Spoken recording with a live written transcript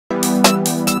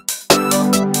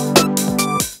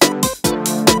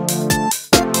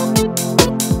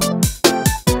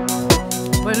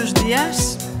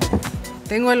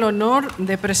Tengo el honor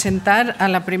de presentar a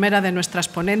la primera de nuestras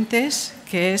ponentes,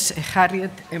 que es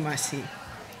Harriette Hemmasi.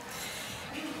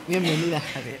 Bienvenida,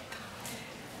 Harriette.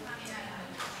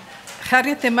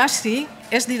 Harriette Hemmasi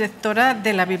es directora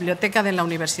de la biblioteca de la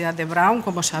Universidad de Brown,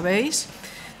 como sabéis,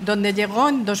 donde llegó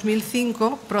en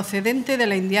 2005 procedente de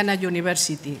la Indiana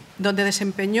University, donde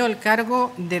desempeñó el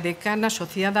cargo de decana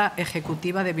asociada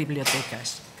ejecutiva de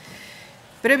bibliotecas.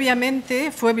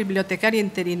 Previamente fue bibliotecaria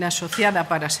interina asociada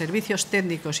para servicios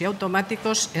técnicos y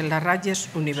automáticos en la Rutgers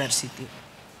University.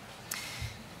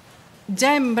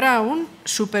 Ya en Brown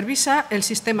supervisa el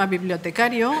sistema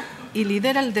bibliotecario y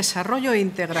lidera el desarrollo e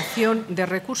integración de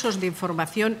recursos de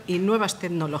información y nuevas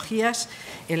tecnologías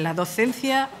en la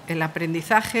docencia, el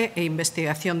aprendizaje e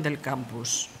investigación del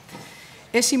campus.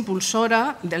 Es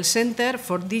impulsora del Center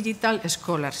for Digital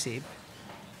Scholarship.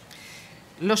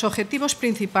 Los objetivos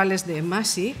principales de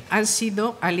Hemmasi han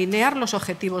sido alinear los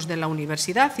objetivos de la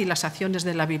universidad y las acciones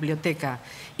de la biblioteca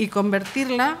y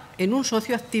convertirla en un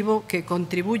socio activo que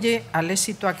contribuye al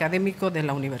éxito académico de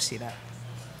la universidad.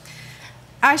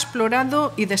 Ha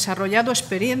explorado y desarrollado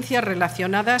experiencias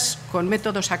relacionadas con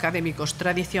métodos académicos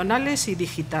tradicionales y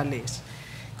digitales,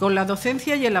 con la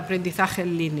docencia y el aprendizaje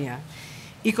en línea,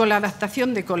 y con la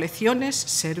adaptación de colecciones,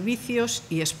 servicios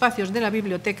y espacios de la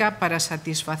biblioteca para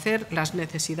satisfacer las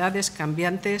necesidades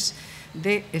cambiantes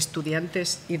de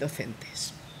estudiantes y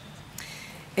docentes.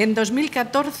 En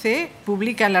 2014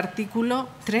 publica el artículo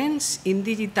Trends in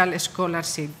Digital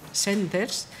Scholarship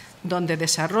Centers, donde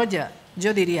desarrolla,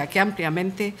 yo diría que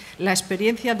ampliamente, la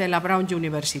experiencia de la Brown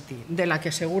University, de la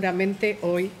que seguramente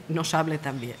hoy nos hable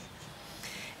también.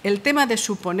 El tema de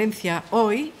su ponencia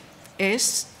hoy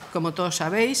es, como todos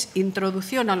sabéis,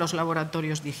 Introducción a los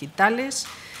laboratorios digitales,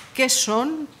 qué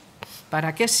son,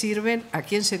 para qué sirven, a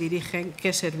quién se dirigen,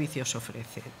 qué servicios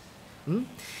ofrecen.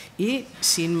 Y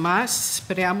sin más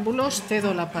preámbulos,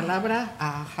 cedo la palabra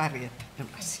a Harriette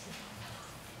Hemmasi.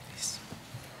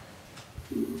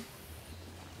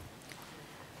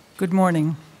 Good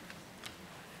morning.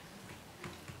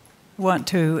 I want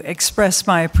to express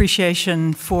my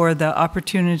appreciation for the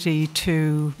opportunity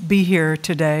to be here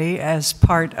today as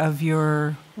part of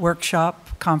your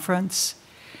workshop conference,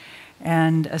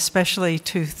 and especially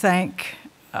to thank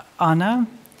Anna,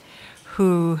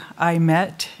 who I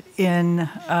met in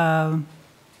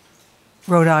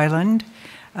Rhode Island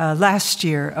last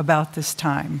year about this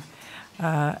time,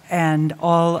 and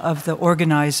all of the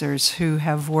organizers who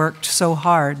have worked so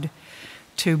hard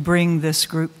to bring this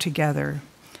group together.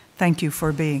 Thank you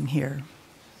for being here.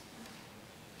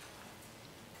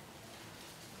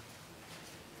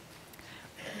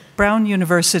 Brown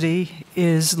University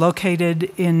is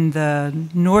located in the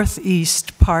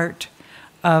northeast part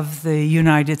of the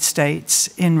United States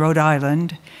in Rhode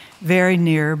Island, very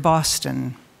near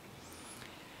Boston.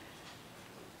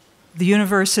 The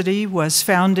university was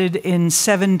founded in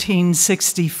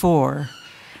 1764.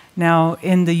 Now,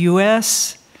 in the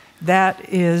US, that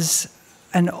is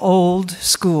an old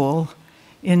school.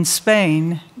 In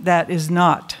Spain, that is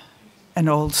not an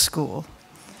old school.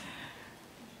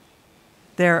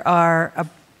 There are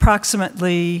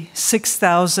approximately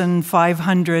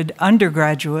 6,500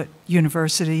 undergraduate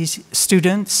university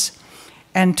students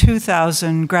and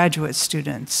 2,000 graduate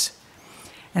students.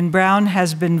 And Brown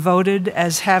has been voted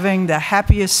as having the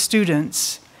happiest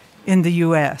students in the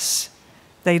US.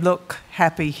 They look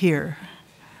happy here.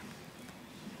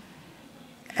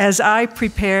 As I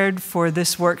prepared for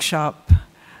this workshop,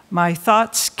 my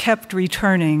thoughts kept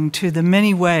returning to the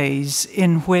many ways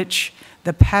in which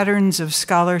the patterns of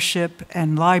scholarship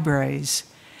and libraries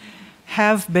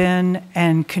have been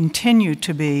and continue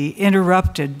to be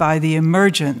interrupted by the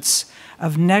emergence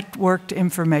of networked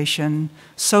information,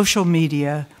 social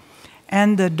media,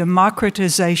 and the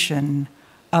democratization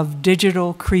of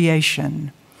digital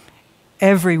creation.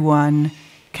 Everyone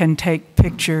can take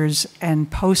pictures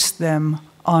and post them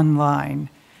online.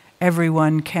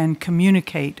 Everyone can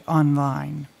communicate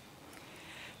online.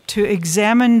 To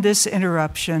examine this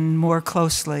interruption more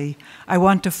closely, I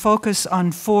want to focus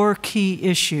on 4 key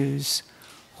issues.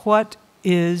 What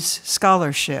is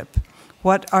scholarship?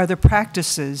 What are the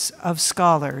practices of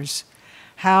scholars?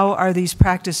 How are these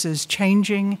practices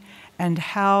changing? And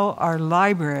how are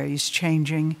libraries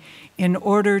changing in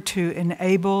order to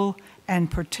enable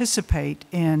and participate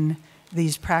in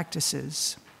these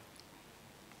practices?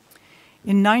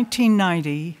 In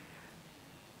 1990,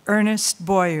 Ernest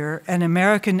Boyer, an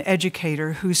American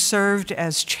educator who served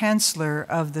as chancellor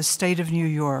of the state of New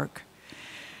York,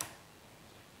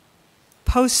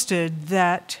 posted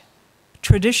that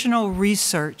traditional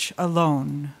research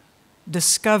alone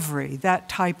discovery, that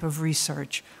type of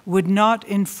research, would not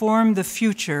inform the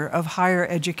future of higher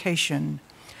education,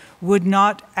 would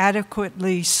not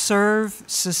adequately serve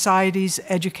society's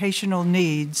educational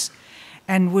needs,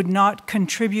 and would not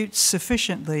contribute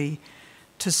sufficiently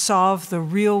to solve the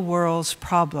real world's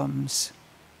problems.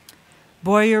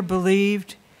 Boyer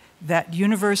believed that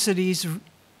universities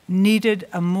needed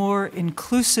a more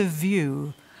inclusive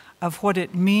view of what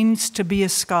it means to be a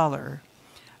scholar,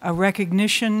 a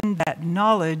recognition that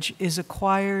knowledge is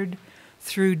acquired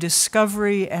through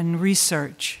discovery and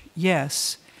research,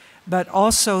 yes, but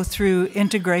also through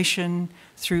integration,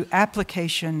 through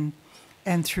application,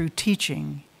 and through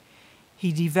teaching.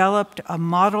 He developed a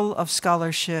model of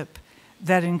scholarship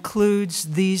that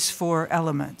includes these four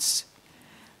elements.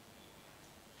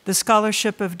 The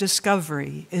scholarship of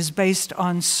discovery is based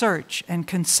on search and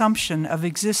consumption of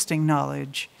existing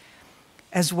knowledge,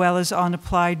 as well as on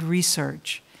applied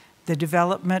research, the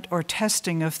development or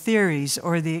testing of theories,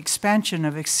 or the expansion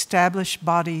of established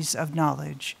bodies of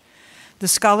knowledge. The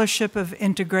scholarship of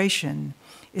integration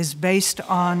is based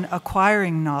on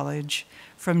acquiring knowledge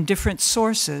from different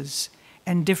sources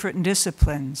and different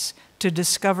disciplines to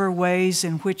discover ways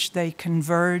in which they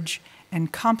converge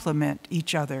and complement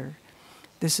each other.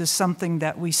 This is something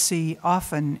that we see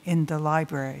often in the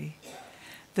library.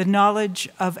 The knowledge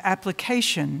of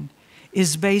application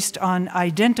is based on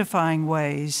identifying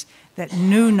ways that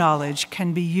new knowledge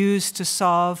can be used to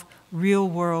solve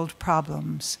real-world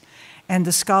problems. And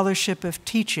the scholarship of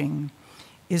teaching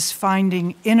is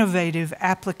finding innovative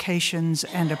applications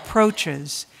and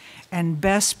approaches and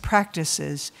best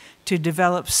practices to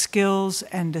develop skills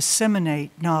and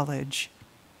disseminate knowledge.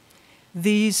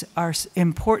 These are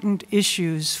important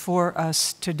issues for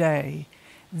us today.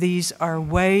 These are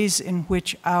ways in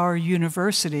which our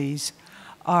universities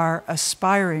are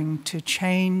aspiring to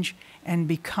change and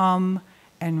become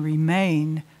and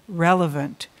remain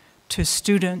relevant to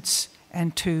students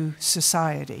and to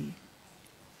society.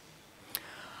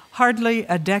 Hardly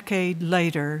a decade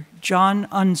later, John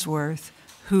Unsworth,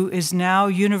 who is now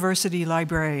university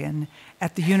librarian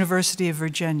at the University of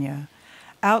Virginia,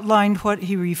 outlined what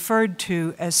he referred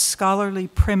to as scholarly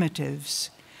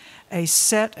primitives, a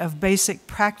set of basic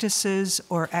practices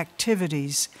or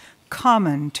activities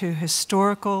common to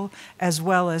historical as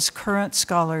well as current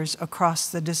scholars across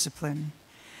the discipline.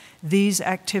 These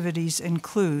activities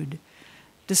include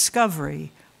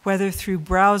discovery, whether through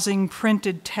browsing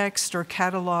printed text or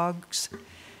catalogs,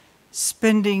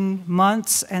 spending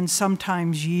months and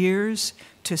sometimes years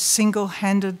to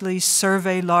single-handedly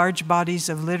survey large bodies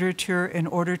of literature in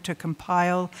order to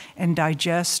compile and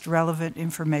digest relevant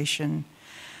information,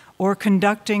 or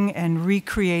conducting and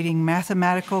recreating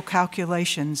mathematical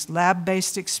calculations,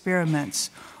 lab-based experiments,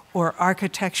 or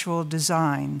architectural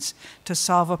designs to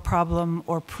solve a problem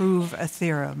or prove a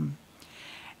theorem.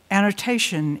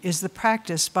 Annotation is the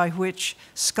practice by which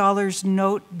scholars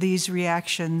note these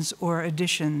reactions or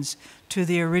additions to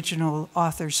the original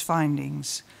author's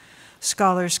findings.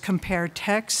 Scholars compare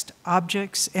text,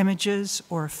 objects, images,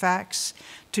 or facts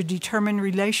to determine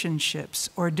relationships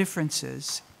or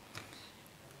differences.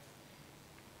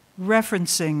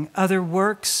 Referencing other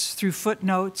works through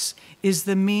footnotes is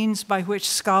the means by which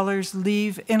scholars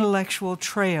leave intellectual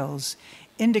trails,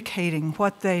 indicating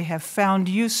what they have found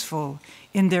useful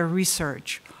in their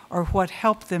research or what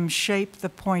helped them shape the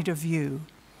point of view.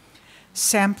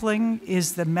 Sampling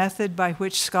is the method by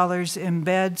which scholars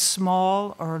embed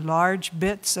small or large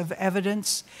bits of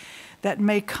evidence that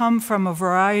may come from a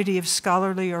variety of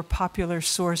scholarly or popular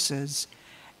sources,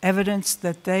 evidence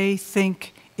that they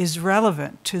think is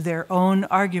relevant to their own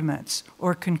arguments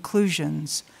or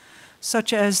conclusions,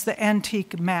 such as the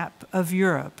antique map of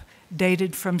Europe,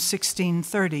 dated from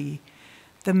 1630.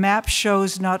 The map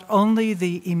shows not only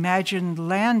the imagined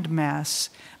landmass,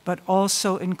 but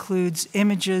also includes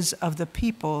images of the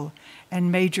people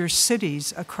and major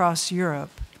cities across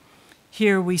Europe.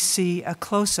 Here we see a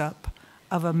close-up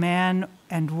of a man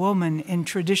and woman in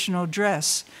traditional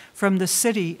dress from the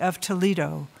city of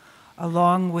Toledo,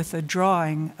 along with a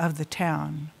drawing of the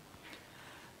town.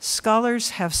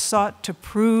 Scholars have sought to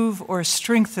prove or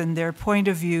strengthen their point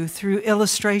of view through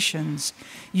illustrations,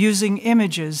 using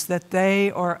images that they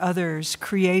or others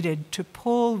created to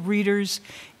pull readers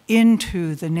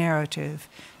into the narrative,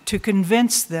 to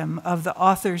convince them of the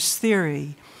author's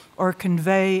theory, or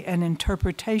convey an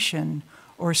interpretation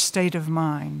or state of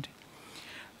mind.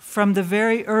 From the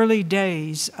very early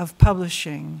days of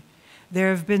publishing, There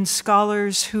have been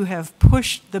scholars who have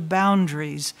pushed the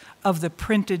boundaries of the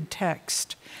printed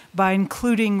text by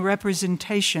including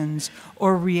representations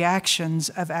or reactions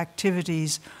of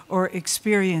activities or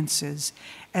experiences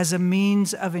as a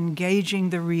means of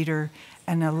engaging the reader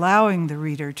and allowing the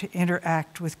reader to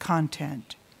interact with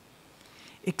content.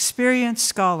 Experienced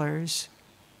scholars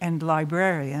and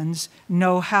librarians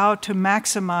know how to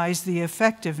maximize the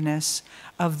effectiveness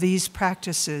of these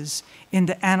practices in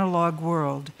the analog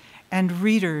world, and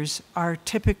readers are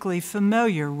typically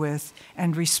familiar with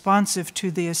and responsive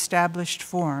to the established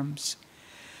forms.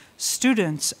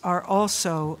 Students are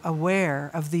also aware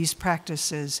of these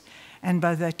practices, and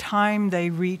by the time they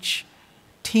reach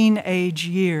teenage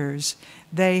years,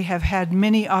 they have had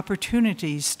many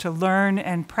opportunities to learn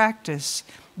and practice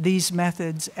these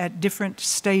methods at different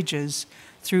stages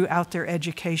throughout their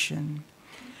education.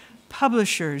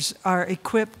 Publishers are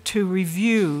equipped to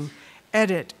review,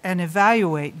 edit, and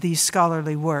evaluate these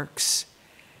scholarly works,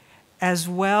 as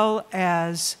well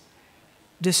as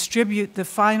distribute the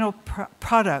final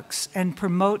products and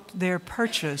promote their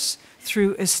purchase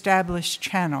through established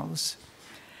channels.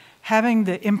 Having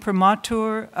the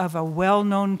imprimatur of a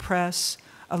well-known press,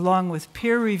 along with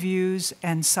peer reviews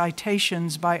and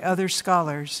citations by other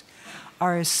scholars,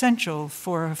 are essential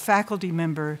for a faculty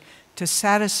member to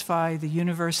satisfy the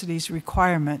university's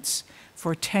requirements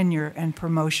for tenure and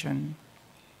promotion.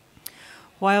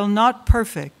 While not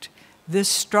perfect, this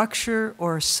structure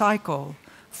or cycle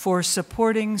for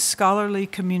supporting scholarly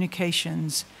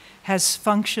communications has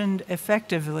functioned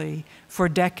effectively for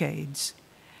decades,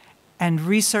 and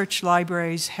research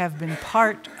libraries have been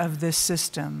part of this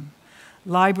system.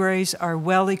 Libraries are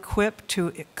well equipped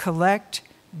to collect,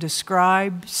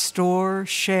 describe, store,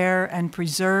 share, and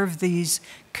preserve these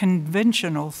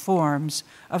conventional forms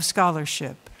of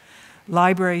scholarship.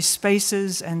 Library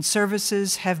spaces and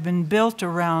services have been built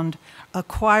around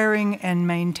acquiring and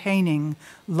maintaining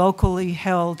locally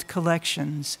held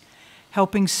collections,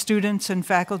 helping students and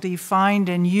faculty find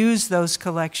and use those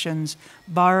collections,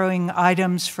 borrowing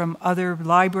items from other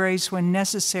libraries when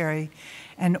necessary,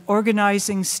 and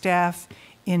organizing staff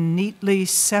in neatly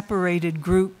separated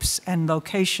groups and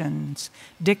locations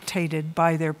dictated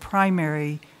by their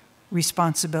primary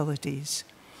responsibilities.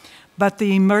 But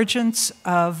the emergence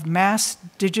of mass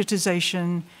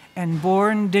digitization and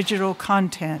born digital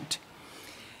content,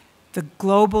 the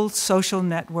global social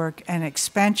network and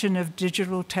expansion of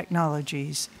digital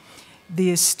technologies,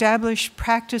 the established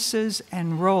practices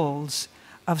and roles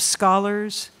of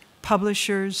scholars,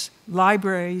 publishers,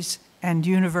 libraries, and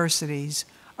universities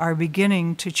are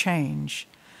beginning to change.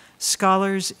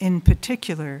 Scholars in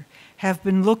particular have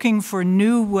been looking for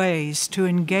new ways to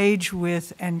engage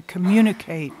with and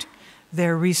communicate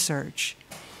their research.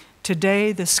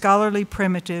 Today, the scholarly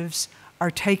primitives are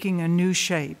taking a new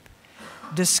shape.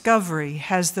 Discovery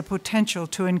has the potential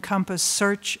to encompass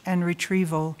search and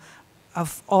retrieval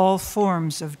of all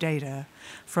forms of data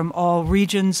from all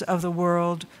regions of the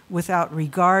world without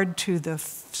regard to the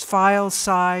file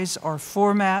size or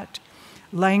format,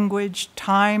 language,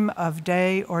 time of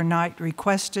day or night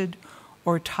requested,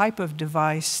 or type of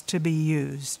device to be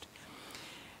used.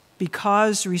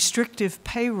 Because restrictive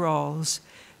paywalls,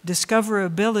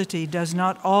 discoverability does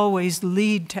not always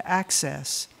lead to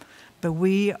access, but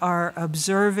we are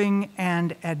observing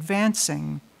and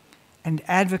advancing and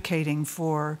advocating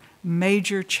for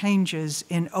major changes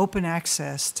in open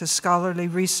access to scholarly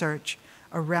research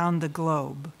around the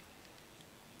globe.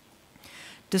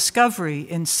 Discovery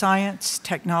in science,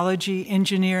 technology,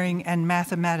 engineering, and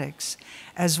mathematics,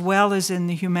 as well as in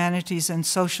the humanities and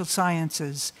social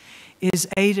sciences, is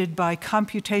aided by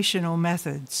computational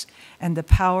methods and the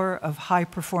power of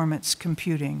high-performance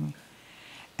computing.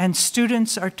 And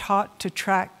students are taught to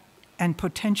track and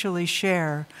potentially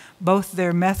share both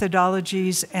their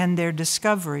methodologies and their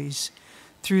discoveries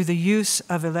through the use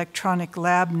of electronic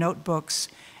lab notebooks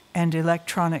and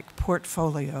electronic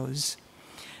portfolios.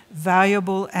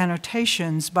 Valuable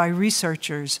annotations by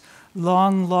researchers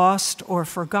long lost or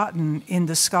forgotten in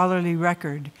the scholarly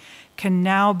record can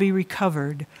now be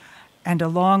recovered, and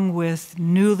along with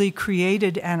newly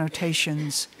created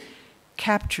annotations,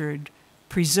 captured,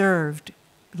 preserved,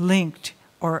 linked,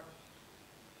 or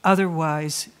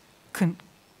otherwise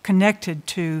connected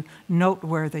to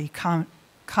noteworthy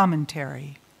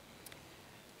commentary.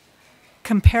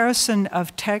 Comparison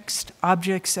of text,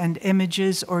 objects, and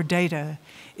images or data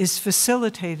is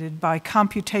facilitated by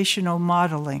computational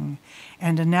modeling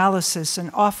and analysis,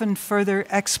 and often further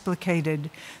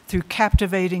explicated through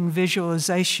captivating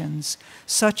visualizations,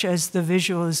 such as the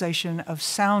visualization of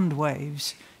sound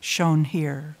waves shown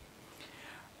here.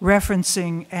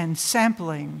 Referencing and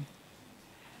sampling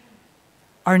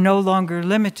are no longer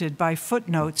limited by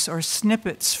footnotes or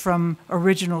snippets from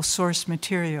original source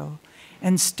material.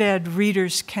 Instead,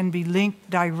 readers can be linked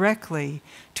directly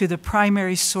to the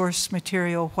primary source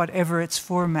material, whatever its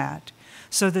format,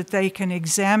 so that they can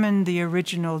examine the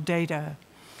original data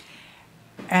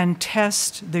and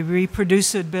test the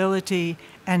reproducibility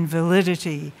and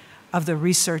validity of the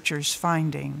researcher's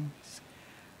findings.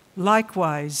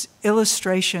 Likewise,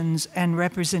 illustrations and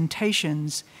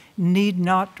representations need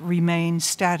not remain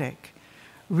static.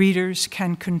 Readers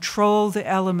can control the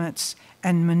elements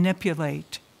and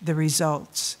manipulate the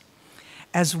results,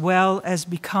 as well as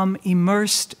become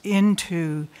immersed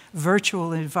into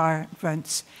virtual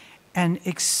environments and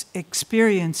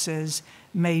experiences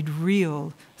made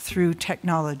real through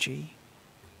technology.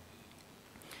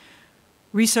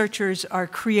 Researchers are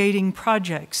creating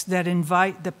projects that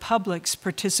invite the public's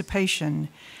participation,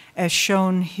 as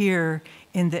shown here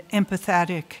in the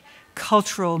Empathetic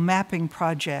Cultural Mapping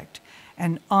Project,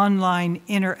 an online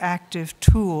interactive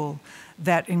tool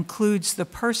that includes the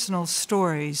personal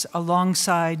stories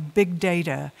alongside big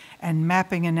data and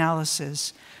mapping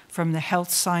analysis from the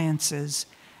health sciences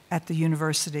at the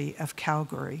University of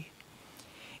Calgary.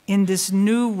 In this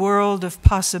new world of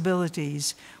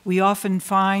possibilities, we often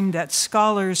find that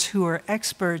scholars who are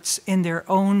experts in their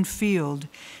own field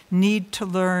need to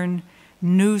learn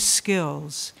new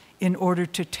skills in order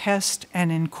to test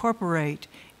and incorporate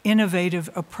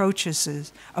innovative approaches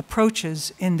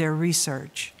in their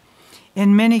research.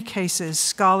 In many cases,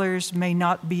 scholars may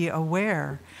not be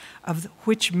aware of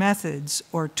which methods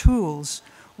or tools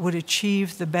would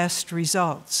achieve the best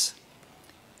results.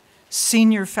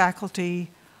 Senior faculty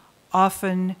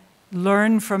often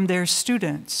learn from their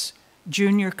students,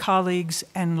 junior colleagues,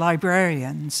 and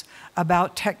librarians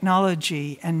about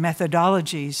technology and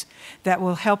methodologies that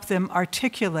will help them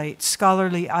articulate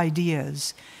scholarly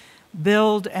ideas,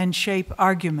 build and shape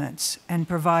arguments, and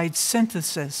provide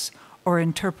synthesis or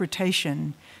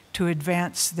interpretation to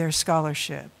advance their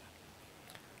scholarship.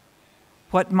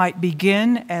 What might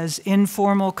begin as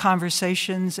informal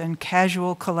conversations and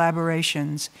casual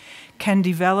collaborations can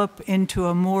develop into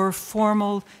a more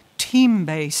formal,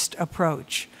 team-based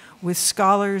approach, with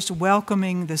scholars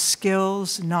welcoming the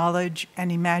skills, knowledge,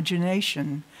 and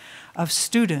imagination of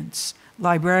students,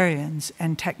 librarians,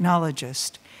 and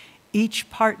technologists, each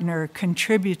partner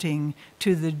contributing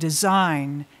to the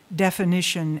design,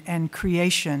 definition, and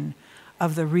creation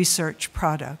of the research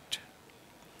product.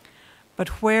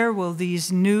 But where will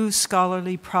these new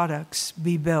scholarly products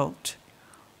be built?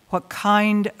 What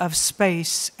kind of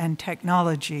space and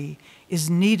technology is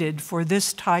needed for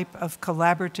this type of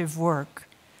collaborative work?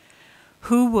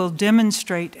 Who will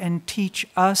demonstrate and teach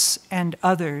us and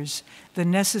others the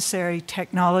necessary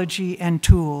technology and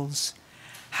tools?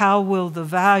 How will the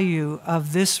value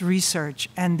of this research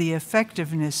and the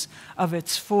effectiveness of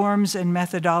its forms and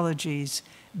methodologies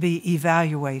be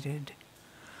evaluated?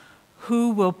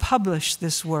 Who will publish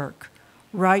this work,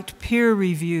 write peer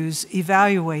reviews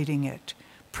evaluating it,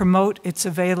 promote its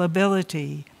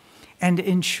availability, and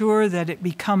ensure that it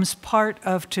becomes part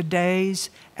of today's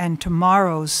and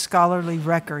tomorrow's scholarly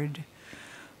record?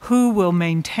 Who will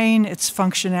maintain its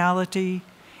functionality,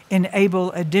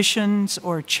 enable additions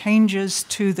or changes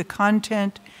to the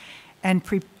content, and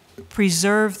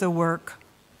preserve the work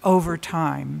over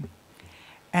time?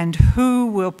 And who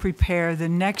will prepare the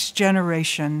next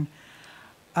generation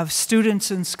of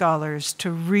students and scholars to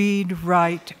read,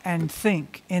 write, and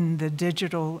think in the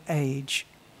digital age?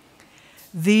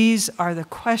 These are the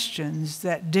questions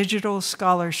that digital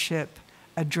scholarship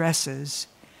addresses.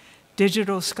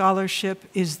 Digital scholarship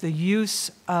is the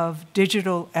use of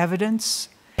digital evidence,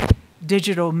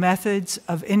 digital methods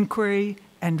of inquiry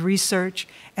and research,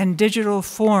 and digital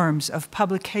forms of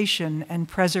publication and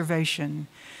preservation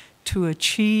to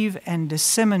achieve and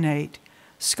disseminate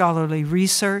scholarly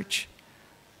research,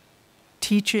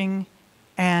 teaching,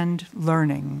 and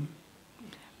learning.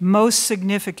 Most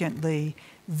significantly,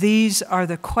 these are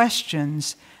the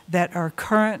questions that are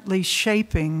currently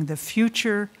shaping the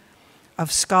future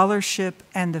of scholarship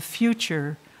and the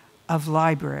future of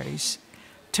libraries.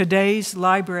 Today's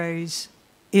libraries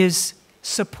is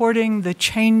supporting the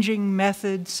changing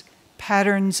methods,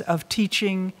 patterns of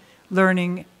teaching,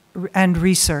 learning, and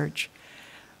research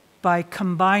by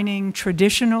combining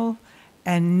traditional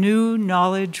and new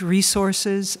knowledge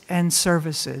resources and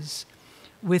services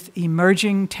with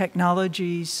emerging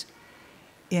technologies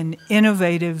in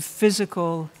innovative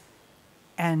physical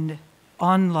and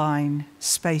online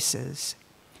spaces.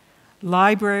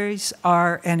 Libraries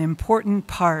are an important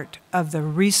part of the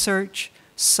research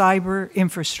cyber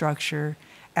infrastructure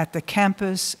at the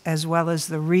campus as well as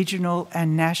the regional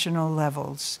and national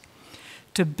levels.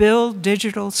 To build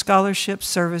digital scholarship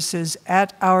services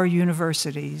at our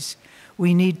universities,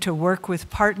 we need to work with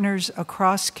partners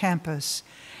across campus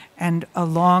and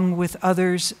along with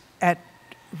others at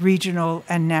regional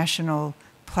and national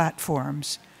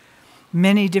platforms.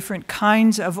 Many different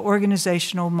kinds of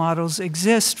organizational models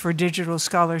exist for digital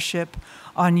scholarship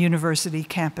on university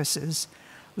campuses.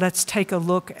 Let's take a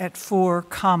look at 4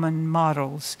 common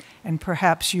models, and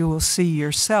perhaps you will see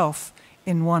yourself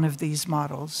in one of these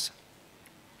models.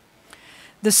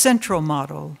 The central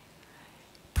model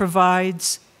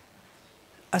provides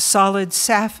a solid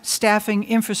staffing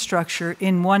infrastructure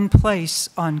in one place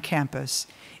on campus.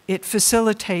 It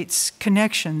facilitates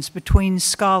connections between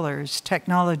scholars,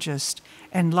 technologists,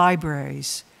 and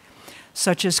libraries,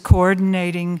 such as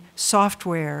coordinating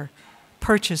software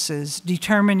purchases,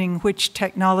 determining which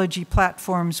technology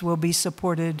platforms will be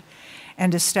supported,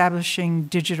 and establishing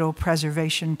digital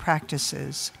preservation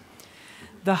practices.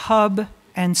 The hub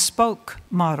and spoke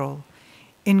model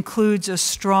includes a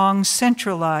strong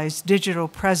centralized digital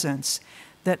presence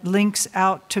that links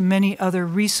out to many other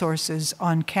resources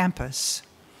on campus.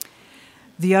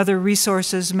 The other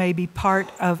resources may be part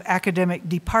of academic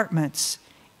departments,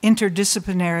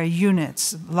 interdisciplinary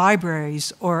units,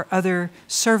 libraries, or other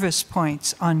service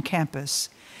points on campus.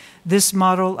 This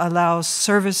model allows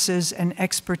services and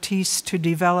expertise to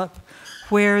develop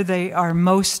where they are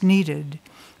most needed,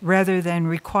 rather than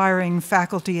requiring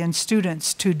faculty and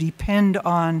students to depend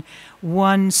on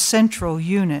one central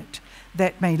unit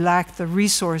that may lack the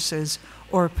resources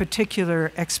or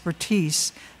particular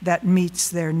expertise that meets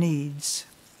their needs.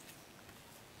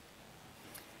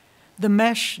 The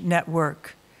mesh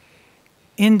network.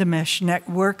 In the mesh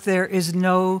network, there is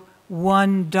no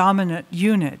one dominant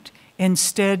unit.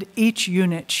 Instead, each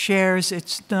unit shares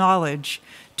its knowledge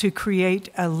to create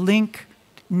a link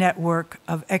network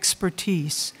of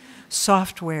expertise,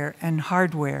 software and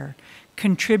hardware,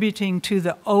 contributing to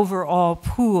the overall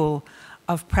pool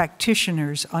of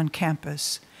practitioners on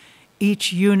campus.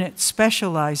 Each unit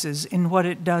specializes in what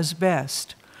it does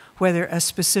best, whether a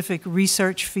specific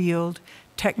research field,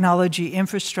 technology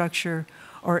infrastructure,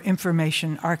 or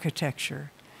information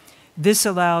architecture. This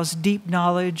allows deep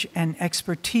knowledge and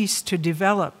expertise to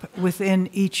develop within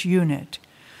each unit.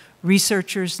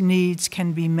 Researchers' needs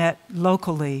can be met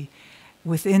locally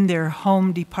within their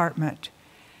home department.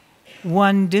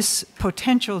 One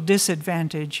potential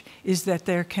disadvantage is that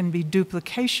there can be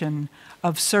duplication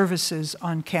of services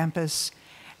on campus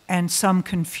and some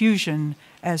confusion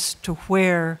as to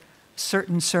where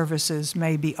certain services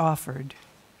may be offered.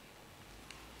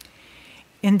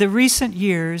 In the recent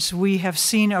years, we have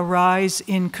seen a rise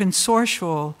in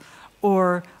consortial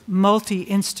or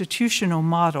multi-institutional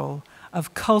model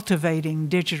of cultivating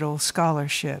digital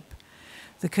scholarship.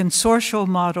 The consortial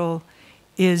model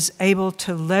is able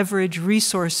to leverage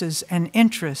resources and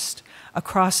interest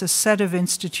across a set of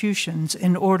institutions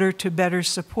in order to better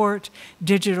support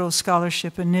digital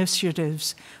scholarship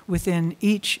initiatives within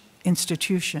each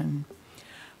institution.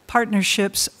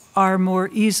 Partnerships are more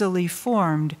easily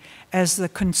formed as the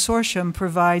consortium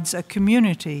provides a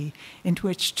community in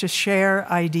which to share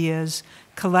ideas,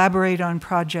 collaborate on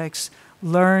projects,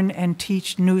 learn and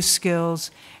teach new skills,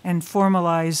 and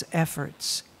formalize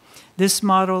efforts. This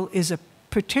model is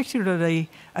particularly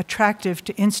attractive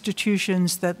to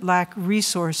institutions that lack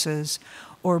resources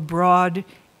or broad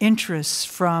interests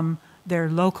from their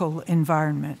local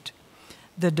environment.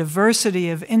 The diversity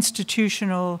of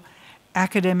institutional,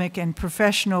 academic, and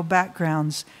professional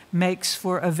backgrounds makes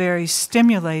for a very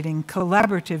stimulating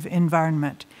collaborative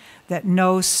environment that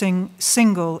no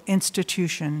single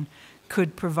institution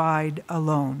could provide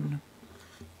alone.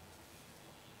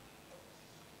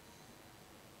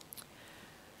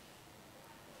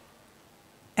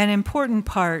 An important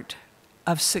part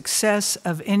of success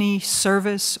of any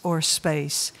service or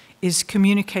space is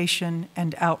communication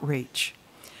and outreach.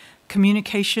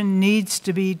 Communication needs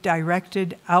to be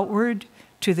directed outward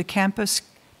to the campus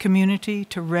community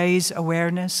to raise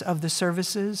awareness of the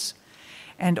services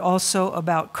and also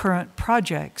about current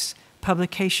projects,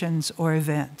 publications, or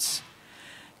events.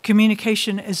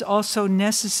 Communication is also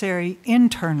necessary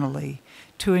internally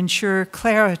to ensure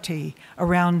clarity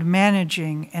around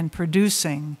managing and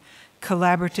producing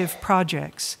collaborative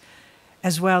projects,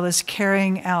 as well as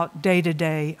carrying out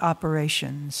day-to-day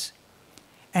operations,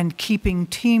 and keeping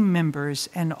team members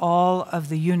and all of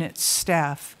the unit's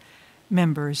staff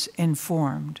members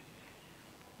informed.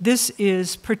 This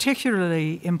is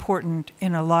particularly important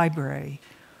in a library,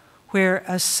 where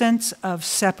a sense of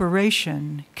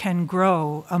separation can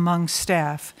grow among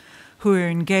staff who are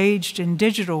engaged in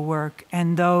digital work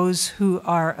and those who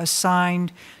are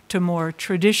assigned to more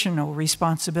traditional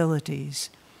responsibilities.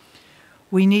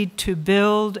 We need to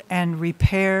build and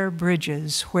repair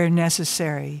bridges where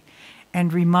necessary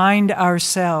and remind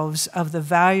ourselves of the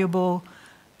valuable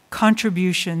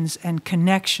contributions and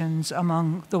connections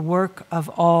among the work of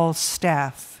all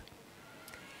staff.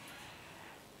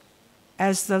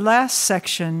 As the last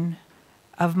section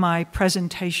of my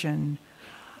presentation,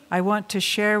 I want to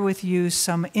share with you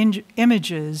some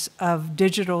images of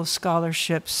digital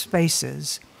scholarship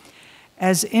spaces.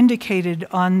 As indicated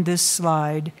on this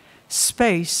slide,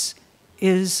 space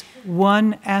is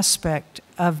one aspect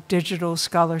of digital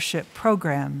scholarship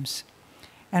programs,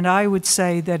 and I would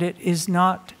say that it is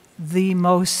not the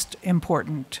most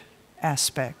important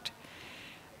aspect,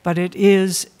 but it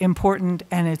is important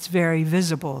and it's very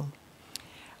visible.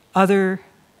 Other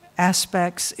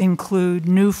aspects include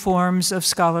new forms of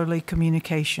scholarly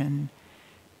communication,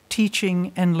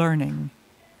 teaching and learning,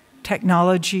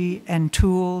 technology and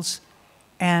tools,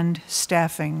 and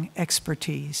staffing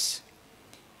expertise.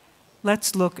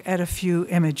 Let's look at a few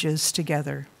images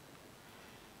together.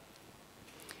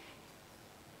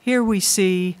 Here we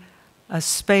see a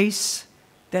space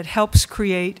that helps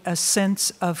create a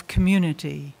sense of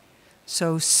community.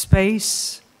 So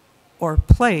space or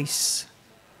place,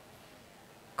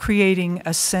 creating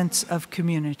a sense of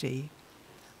community.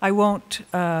 I won't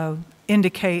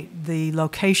indicate the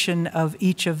location of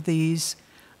each of these,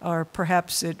 or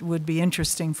perhaps it would be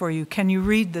interesting for you. Can you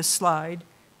read this slide?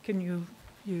 Can you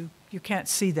can't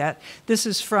see that. This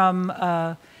is from,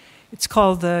 it's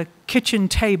called the Kitchen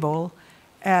Table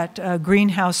at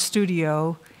Greenhouse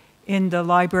Studio in the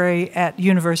library at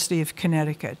University of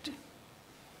Connecticut.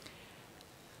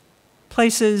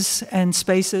 Places and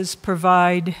spaces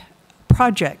provide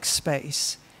project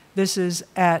space. This is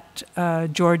at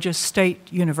Georgia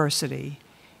State University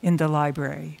in the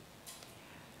library.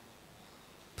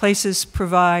 Places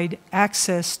provide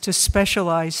access to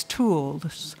specialized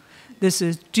tools. This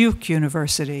is Duke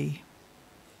University,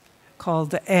 called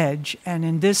The Edge, and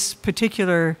in this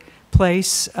particular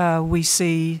place we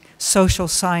see social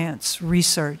science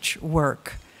research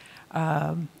work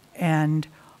and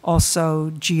also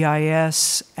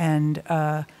GIS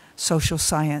and social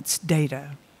science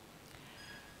data.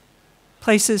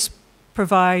 Places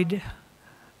provide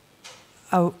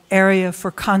an area for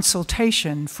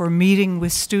consultation, for meeting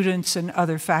with students and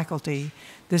other faculty.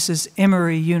 This is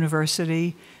Emory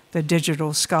University, the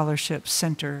Digital Scholarship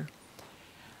Center.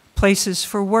 Places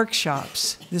for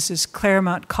workshops. This is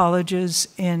Claremont Colleges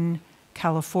in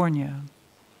California.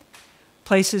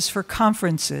 Places for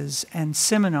conferences and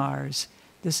seminars.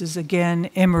 This is again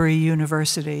Emory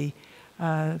University,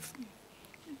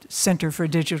 Center for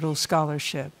Digital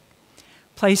Scholarship.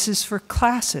 Places for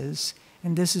classes,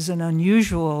 and this is an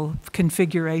unusual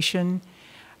configuration,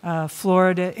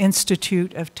 Florida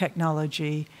Institute of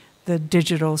Technology, the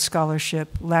Digital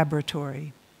Scholarship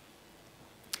Laboratory.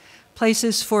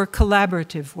 Places for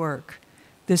collaborative work.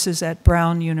 This is at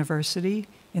Brown University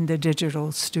in the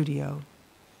Digital Studio.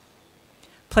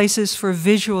 Places for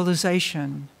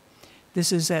visualization.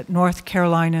 This is at North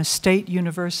Carolina State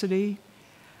University,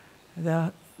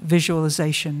 the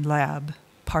Visualization Lab,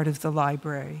 part of the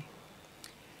library.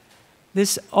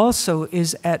 This also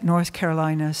is at North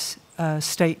Carolina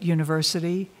State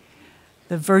University,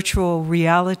 the Virtual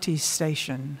Reality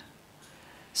Station.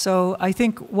 So I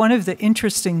think one of the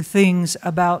interesting things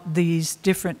about these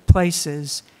different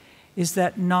places is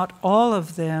that not all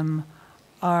of them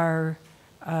are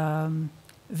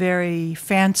very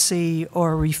fancy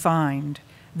or refined.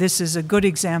 This is a good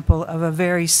example of a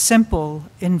very simple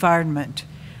environment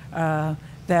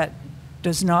that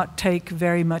does not take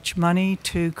very much money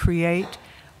to create,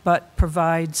 but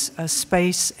provides a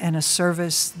space and a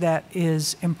service that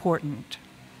is important.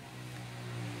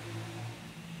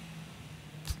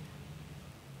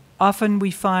 Often we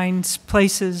find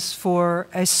places for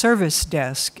a service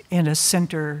desk in a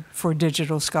center for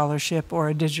digital scholarship or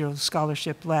a digital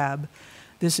scholarship lab.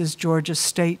 This is Georgia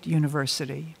State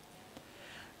University.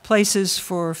 Places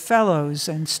for fellows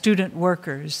and student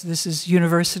workers. This is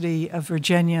University of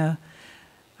Virginia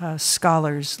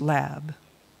Scholars Lab,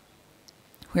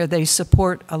 where they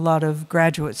support a lot of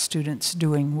graduate students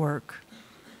doing work.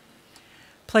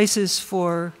 Places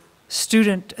for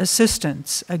student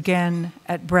assistants, again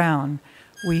at Brown.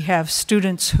 We have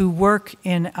students who work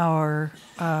in our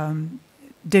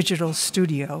digital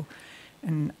studio.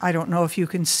 And I don't know if you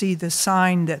can see the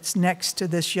sign that's next to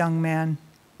this young man,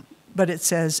 but it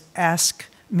says, "Ask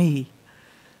me."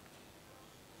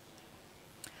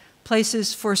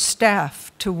 Places for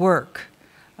staff to work,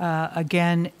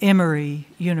 again, Emory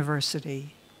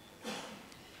University.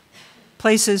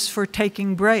 places for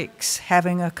taking breaks,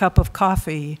 having a cup of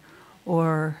coffee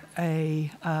or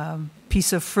a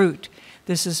piece of fruit.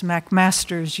 This is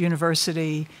McMaster's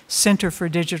University Center for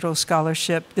Digital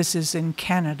Scholarship. This is in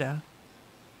Canada.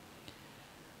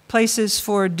 Places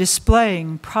for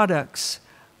displaying products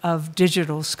of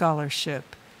digital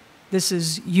scholarship. This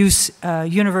is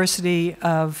University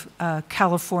of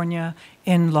California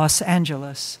in Los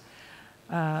Angeles,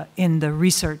 in the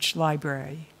research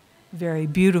library. Very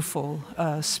beautiful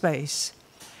space.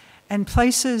 And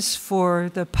places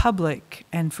for the public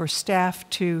and for staff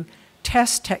to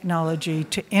test technology,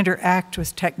 to interact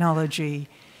with technology.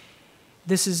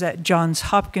 This is at Johns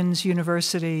Hopkins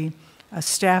University. A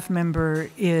staff member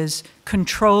is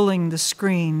controlling the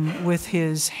screen with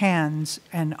his hands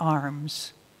and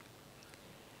arms.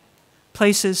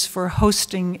 Places for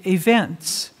hosting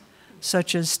events,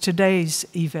 such as today's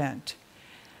event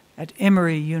at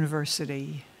Emory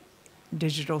University,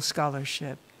 digital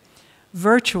scholarship.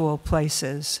 Virtual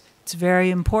places. It's very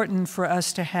important for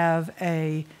us to have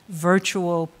a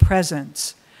virtual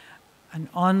presence, an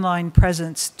online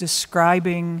presence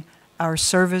describing our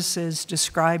services,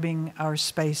 describing our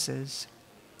spaces.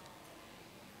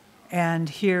 And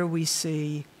here we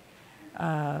see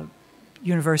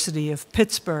University of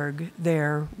Pittsburgh,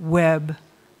 their web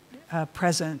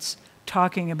presence,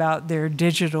 talking about their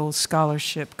digital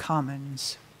scholarship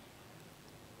commons.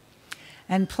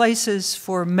 And places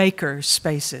for maker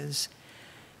spaces.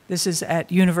 This is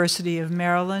at University of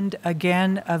Maryland,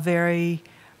 again, a very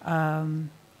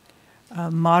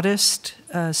modest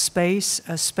space,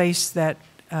 a space that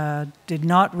did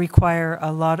not require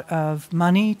a lot of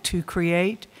money to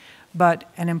create, but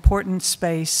an important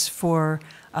space for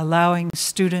allowing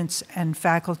students and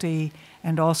faculty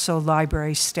and also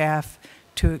library staff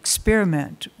to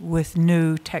experiment with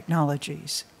new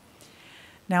technologies.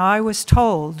 Now, I was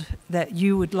told that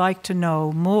you would like to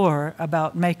know more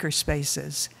about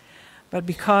makerspaces, but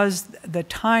because the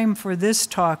time for this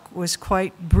talk was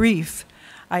quite brief,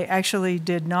 I actually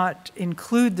did not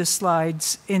include the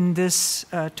slides in this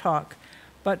talk,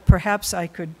 but perhaps I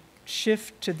could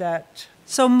shift to that.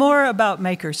 So more about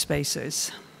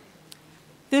makerspaces.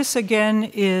 This again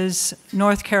is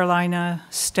North Carolina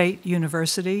State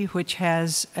University, which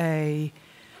has a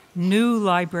new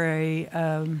library.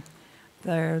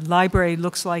 Their library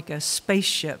looks like a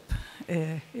spaceship.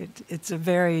 It's a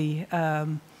very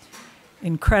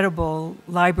incredible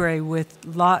library with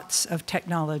lots of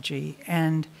technology,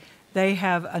 and they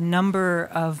have a number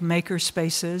of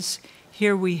makerspaces.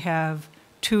 Here we have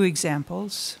two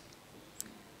examples.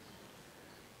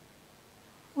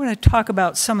 I want to talk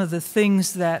about some of the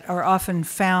things that are often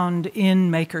found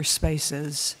in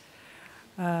makerspaces.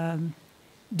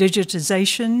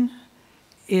 Digitization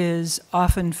is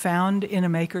often found in a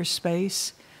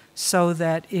makerspace, so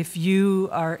that if you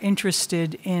are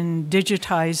interested in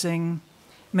digitizing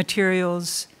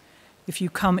materials, if you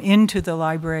come into the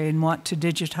library and want to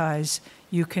digitize,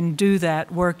 you can do that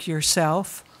work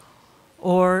yourself.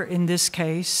 Or in this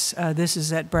case, this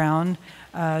is at Brown,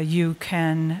 you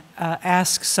can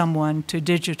ask someone to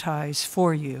digitize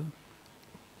for you.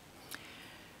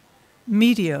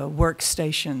 Media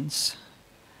workstations.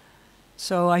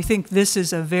 So I think this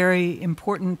is a very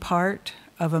important part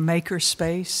of a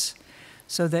makerspace,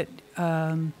 so that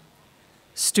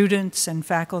students and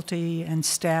faculty and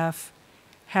staff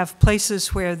have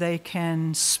places where they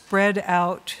can spread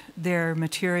out their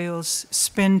materials,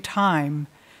 spend time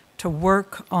to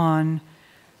work on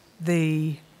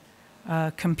the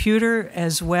computer,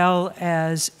 as well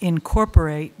as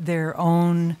incorporate their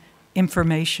own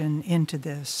information into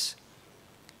this.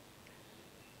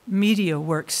 Media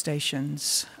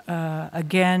workstations.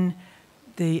 Again,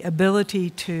 the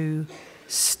ability to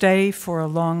stay for a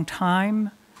long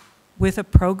time with a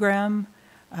program,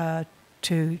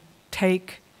 to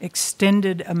take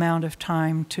extended amount of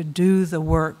time to do the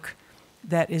work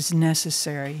that is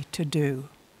necessary to do.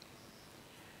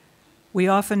 We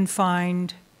often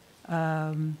find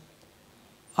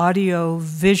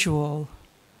audio-visual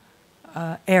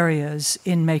areas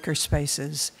in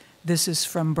makerspaces. This is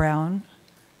from Brown.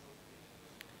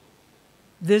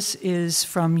 This is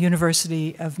from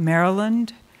University of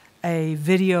Maryland, a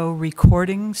video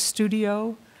recording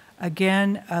studio.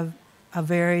 Again, a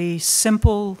very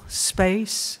simple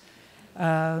space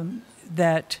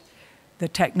that the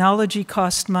technology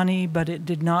cost money, but it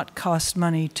did not cost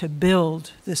money to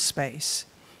build this space.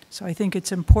 So I think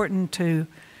it's important to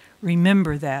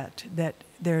remember that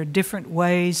there are different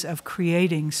ways of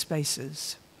creating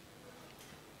spaces.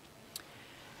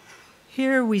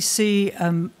 Here we see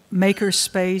a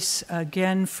makerspace,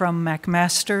 again from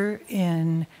McMaster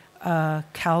in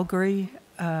Calgary.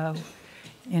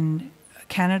 in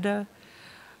Canada,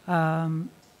 an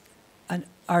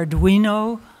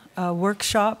Arduino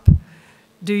workshop.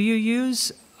 Do you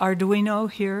use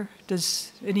Arduino here?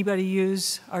 Does anybody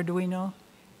use Arduino?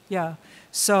 Yeah.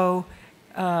 So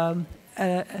a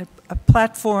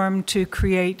platform to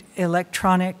create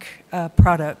electronic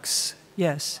products,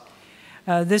 yes.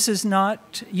 This is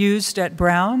not used at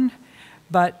Brown,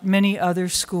 but many other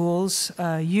schools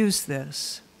use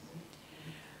this.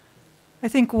 I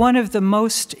think one of the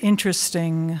most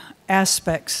interesting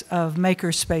aspects of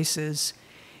makerspaces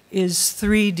is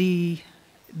 3D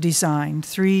design,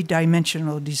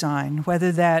 three-dimensional design,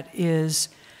 whether that is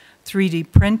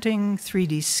 3D printing,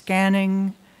 3D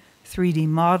scanning, 3D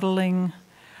modeling.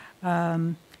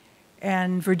 And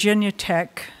Virginia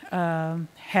Tech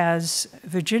has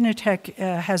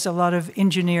a lot of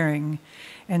engineering,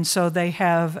 and so they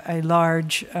have a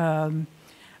large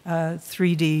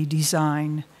 3D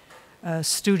design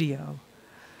studio.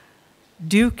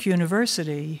 Duke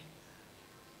University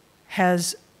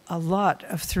has a lot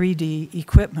of 3D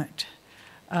equipment.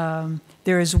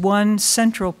 There is one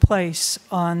central place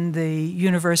on the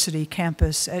university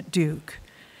campus at Duke.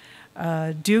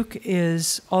 Duke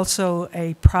is also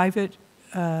a private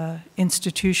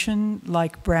institution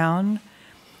like Brown.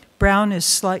 Brown is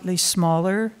slightly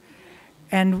smaller,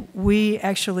 and we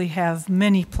actually have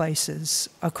many places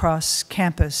across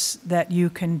campus that you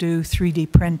can do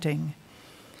 3D printing.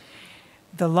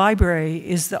 The library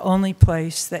is the only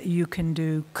place that you can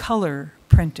do color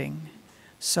printing,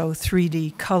 so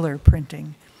 3D color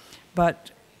printing.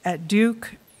 But at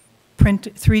Duke,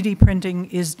 3D printing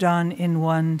is done in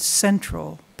one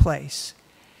central place.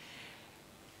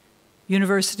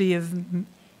 University of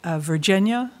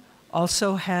Virginia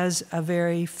also has a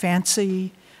very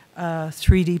fancy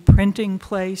 3D printing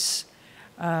place,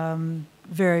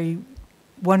 very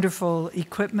wonderful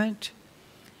equipment.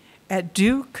 At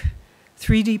Duke,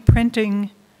 3D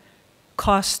printing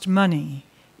costs money.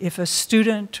 If a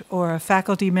student or a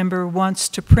faculty member wants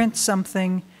to print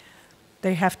something,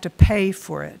 they have to pay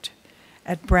for it.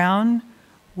 At Brown,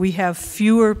 we have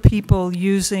fewer people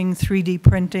using 3D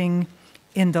printing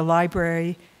in the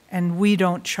library, and we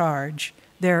don't charge.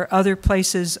 There are other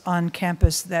places on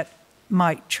campus that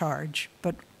might charge,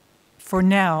 but for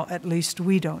now, at least,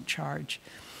 we don't charge.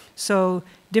 So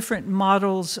different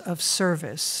models of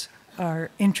service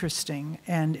are interesting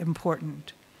and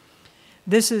important.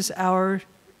 This is our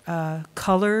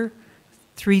color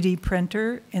 3D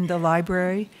printer in the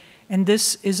library, and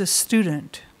this is a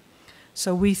student.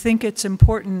 So we think it's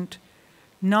important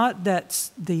not that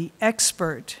the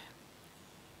expert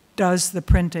does the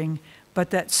printing, but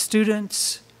that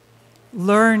students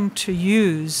learn to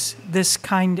use this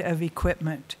kind of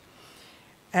equipment.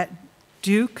 At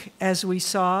Duke, as we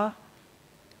saw,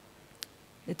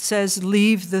 it says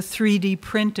leave the 3D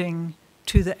printing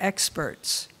to the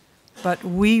experts, but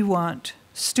we want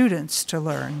students to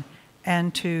learn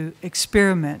and to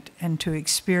experiment and to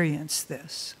experience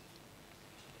this.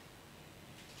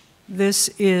 This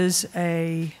is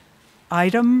an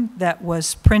item that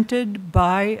was printed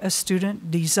by a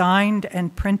student, designed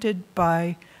and printed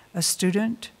by a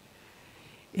student.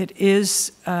 It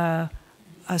is a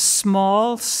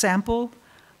small sample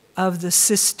of the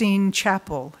Sistine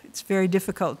Chapel. It's very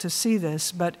difficult to see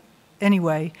this, but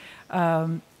anyway,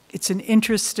 it's an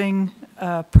interesting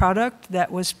product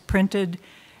that was printed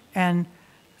and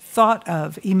thought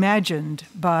of, imagined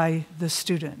by the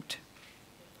student.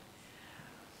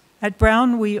 At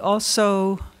Brown, we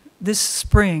also, this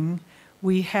spring,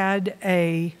 we had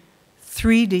a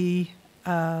 3D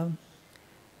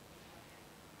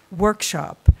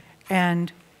workshop,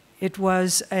 and it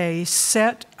was a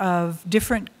set of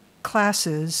different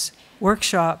classes,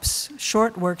 workshops,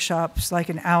 short workshops, like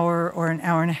an hour or an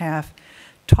hour and a half,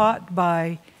 taught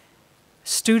by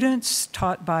students,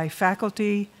 taught by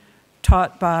faculty,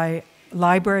 taught by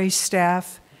library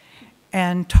staff,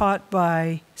 and taught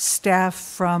by staff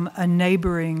from a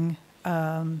neighboring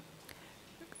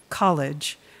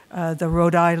college, the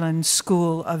Rhode Island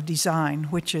School of Design,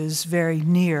 which is very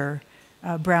near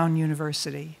Brown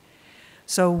University.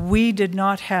 So we did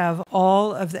not have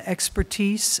all of the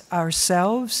expertise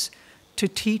ourselves to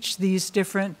teach these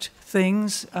different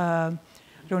things. I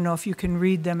don't know if you can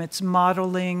read them. It's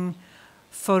modeling,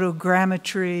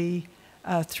 photogrammetry,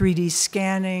 3D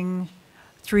scanning,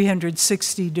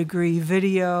 360-degree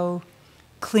video,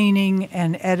 cleaning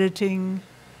and editing,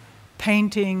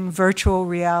 painting, virtual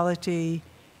reality,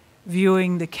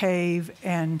 viewing the cave,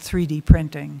 and 3D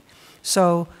printing.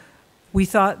 So we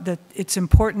thought that it's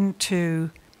important to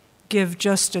give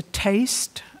just a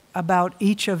taste about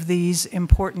each of these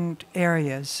important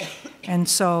areas. And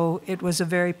so it was a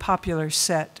very popular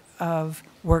set of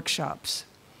workshops.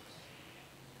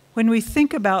 When we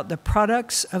think about the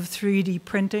products of 3D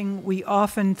printing, we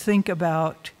often think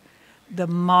about the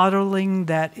modeling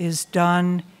that is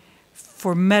done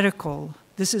for medical.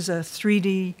 This is a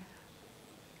 3D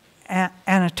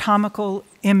anatomical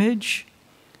image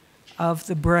of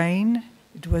the brain.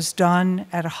 It was done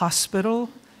at a hospital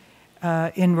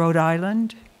in Rhode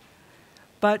Island.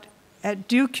 But at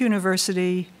Duke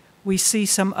University, we see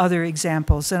some other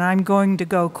examples, and I'm going to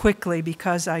go quickly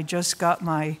because I just got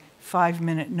my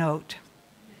 5-minute note.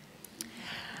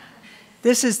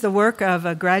 This is the work of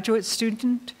a graduate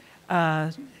student,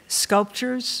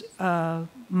 sculptures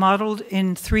modeled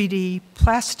in 3D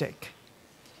plastic.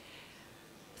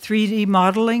 3D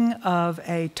modeling of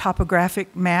a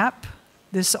topographic map.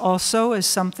 This also is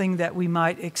something that we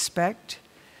might expect.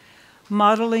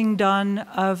 Modeling done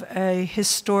of a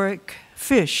historic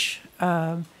fish,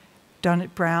 done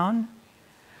at Brown.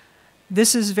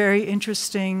 This is very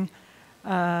interesting.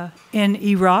 In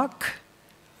Iraq,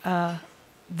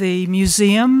 the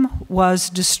museum was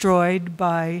destroyed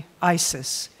by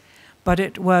ISIS, but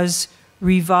it was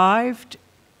revived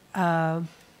and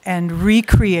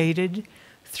recreated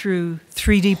through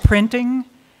 3D printing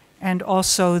and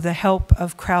also the help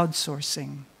of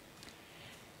crowdsourcing.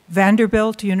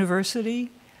 Vanderbilt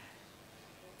University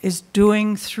is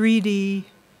doing 3D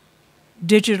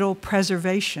digital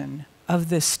preservation of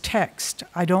this text.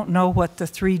 I don't know what the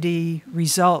 3D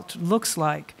result looks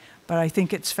like, but I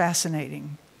think it's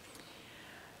fascinating.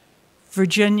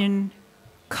 Virginia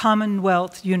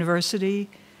Commonwealth University,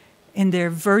 in their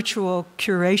virtual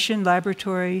curation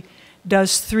laboratory,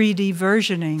 does 3D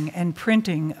versioning and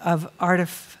printing of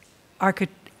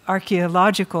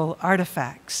archaeological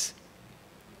artifacts.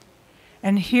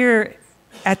 And here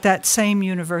at that same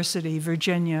university,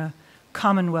 Virginia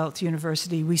Commonwealth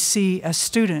University, we see a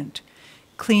student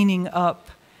cleaning up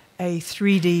a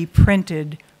 3D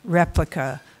printed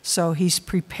replica. So he's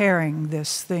preparing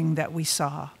this thing that we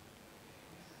saw.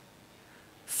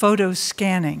 Photo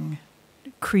scanning,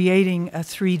 creating a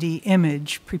 3D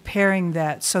image, preparing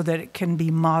that so that it can be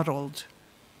modeled.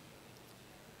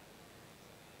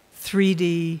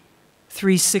 3D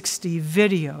 360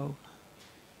 video.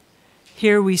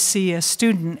 Here we see a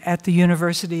student at the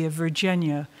University of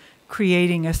Virginia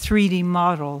creating a 3D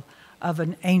model of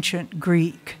an ancient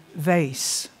Greek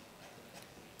vase.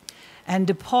 And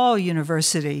DePaul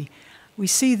University, we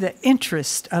see the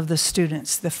interest of the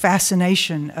students, the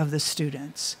fascination of the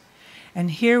students.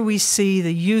 And here we see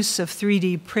the use of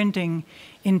 3D printing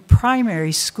in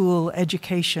primary school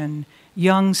education,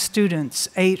 young students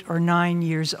 8 or 9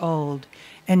 years old,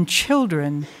 and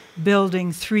children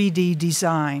building 3D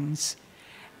designs.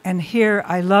 And here,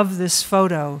 I love this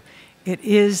photo. It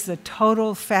is the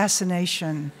total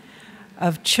fascination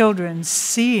of children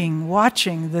seeing,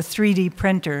 watching the 3D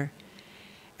printer.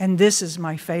 And this is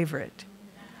my favorite.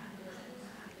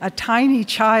 A tiny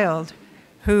child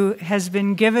who has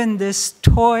been given this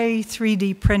toy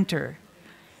 3D printer,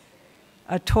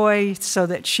 a toy so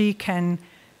that she can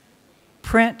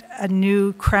print a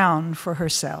new crown for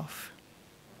herself.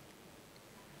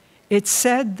 It's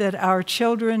said that our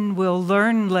children will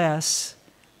learn less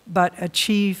but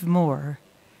achieve more.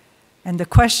 And the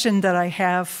question that I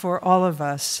have for all of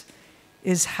us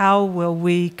is, how will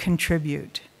we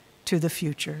contribute to the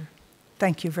future?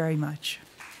 Thank you very much.